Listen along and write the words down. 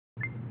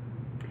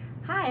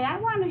Hi,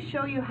 I want to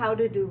show you how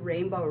to do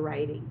rainbow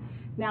writing.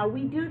 Now,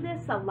 we do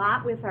this a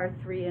lot with our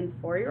 3-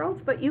 and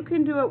 4-year-olds, but you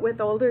can do it with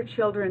older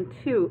children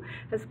too,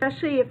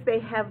 especially if they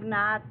have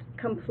not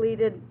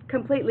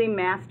completely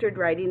mastered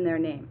writing their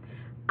name.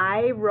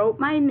 I wrote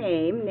my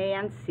name,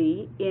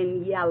 Nancy,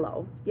 in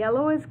yellow.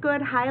 Yellow is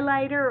good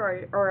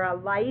highlighter or a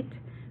light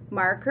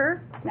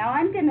marker. Now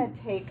I'm going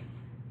to take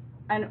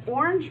an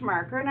orange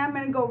marker and I'm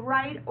going to go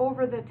right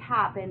over the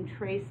top and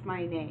trace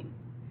my name.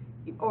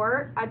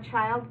 Or a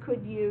child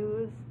could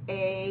use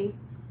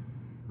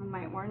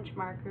my orange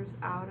marker's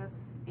out of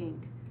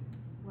ink.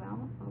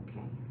 Well,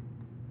 okay.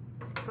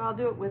 So I'll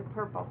do it with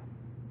purple.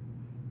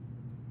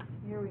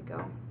 Here we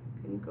go.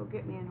 Can you go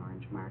get me an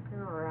orange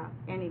marker or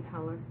any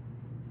color?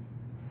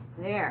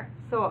 There.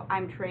 So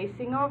I'm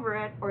tracing over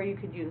it, or you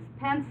could use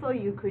pencil,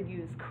 you could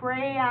use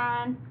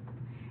crayon.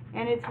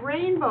 And it's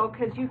rainbow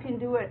because you can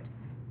do it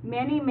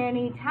many,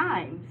 many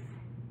times.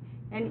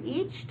 And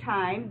each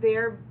time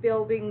they're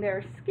building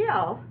their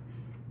skill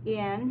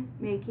in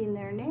making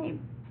their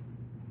name.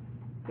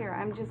 Here,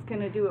 I'm just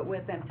going to do it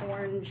with an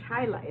orange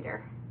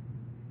highlighter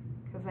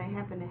because I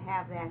happen to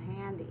have that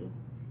handy.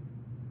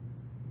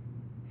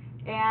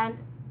 And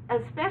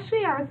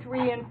especially our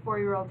 3- and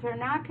 4-year-olds are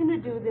not going to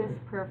do this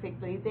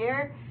perfectly.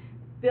 They're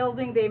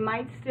building, they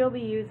might still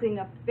be using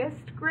a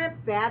fist grip.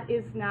 That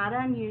is not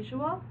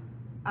unusual.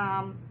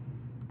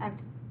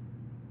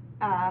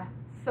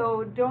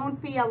 So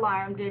don't be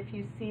alarmed if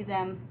you see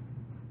them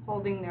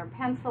holding their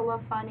pencil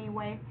a funny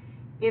way.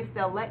 If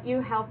they'll let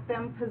you help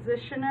them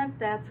position it,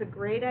 that's a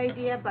great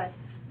idea, but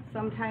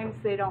sometimes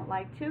they don't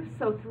like to.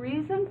 So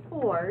 3s and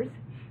 4s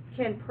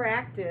can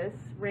practice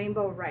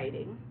rainbow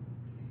writing,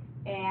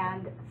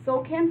 and so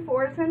can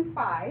 4s and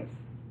 5s.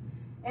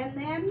 And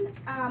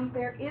then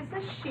there is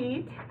a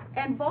sheet,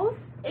 and both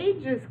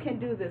ages can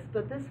do this,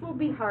 but this will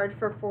be hard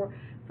for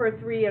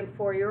 3- and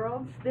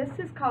 4-year-olds. This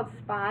is called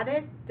Spot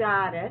It,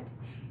 Dot It.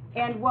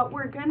 And what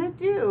we're going to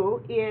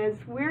do is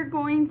we're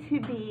going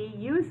to be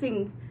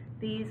using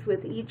these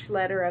with each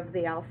letter of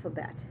the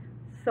alphabet.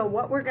 So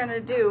what we're going to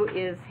do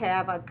is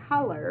have a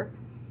color.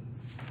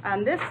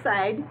 On this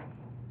side,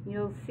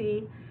 you'll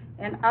see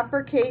an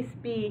uppercase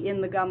B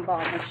in the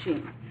gumball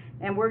machine.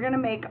 And we're going to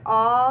make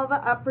all the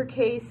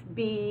uppercase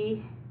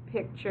B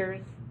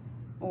pictures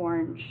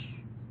orange.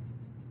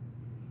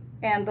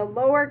 And the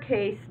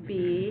lowercase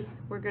b,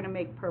 we're going to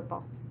make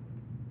purple.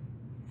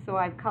 So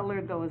I've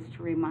colored those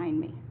to remind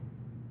me.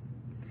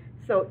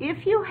 So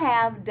if you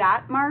have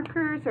dot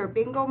markers or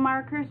bingo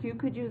markers, you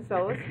could use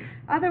those.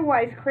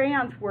 Otherwise,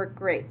 crayons work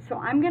great. So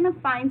I'm going to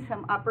find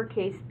some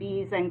uppercase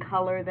B's and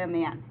color them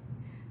in.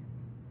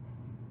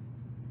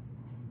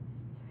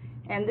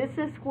 And this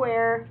is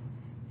where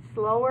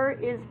slower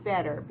is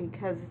better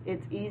because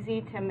it's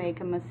easy to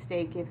make a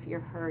mistake if you're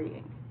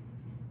hurrying.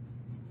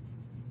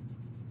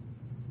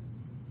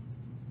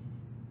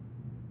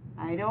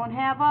 I don't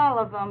have all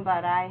of them,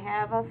 but I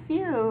have a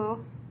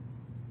few.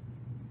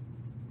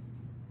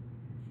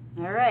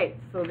 All right,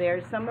 so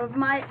there's some of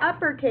my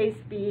uppercase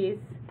B's.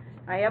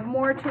 I have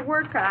more to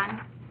work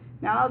on.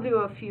 Now I'll do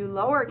a few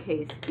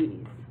lowercase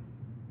B's.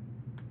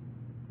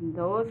 And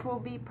those will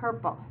be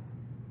purple.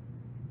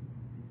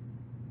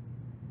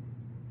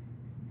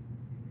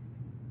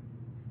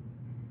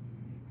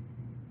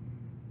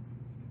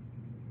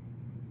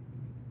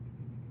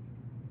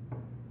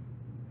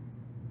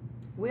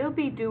 We'll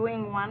be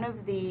doing one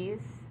of these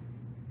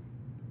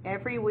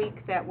every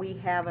week that we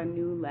have a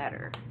new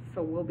letter.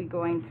 So we'll be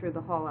going through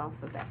the whole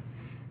alphabet.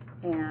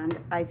 And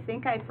I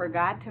think I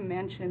forgot to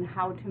mention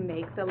how to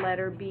make the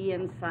letter B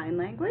in sign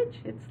language.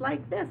 It's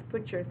like this.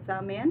 Put your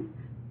thumb in.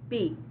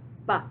 B,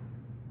 ba,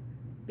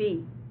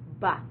 B,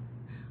 ba.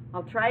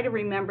 I'll try to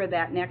remember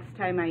that next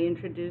time I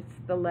introduce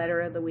the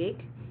letter of the week.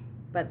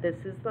 But this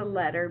is the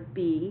letter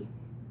B,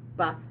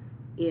 ba,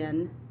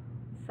 in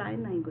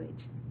sign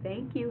language.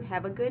 Thank you.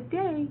 Have a good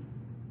day.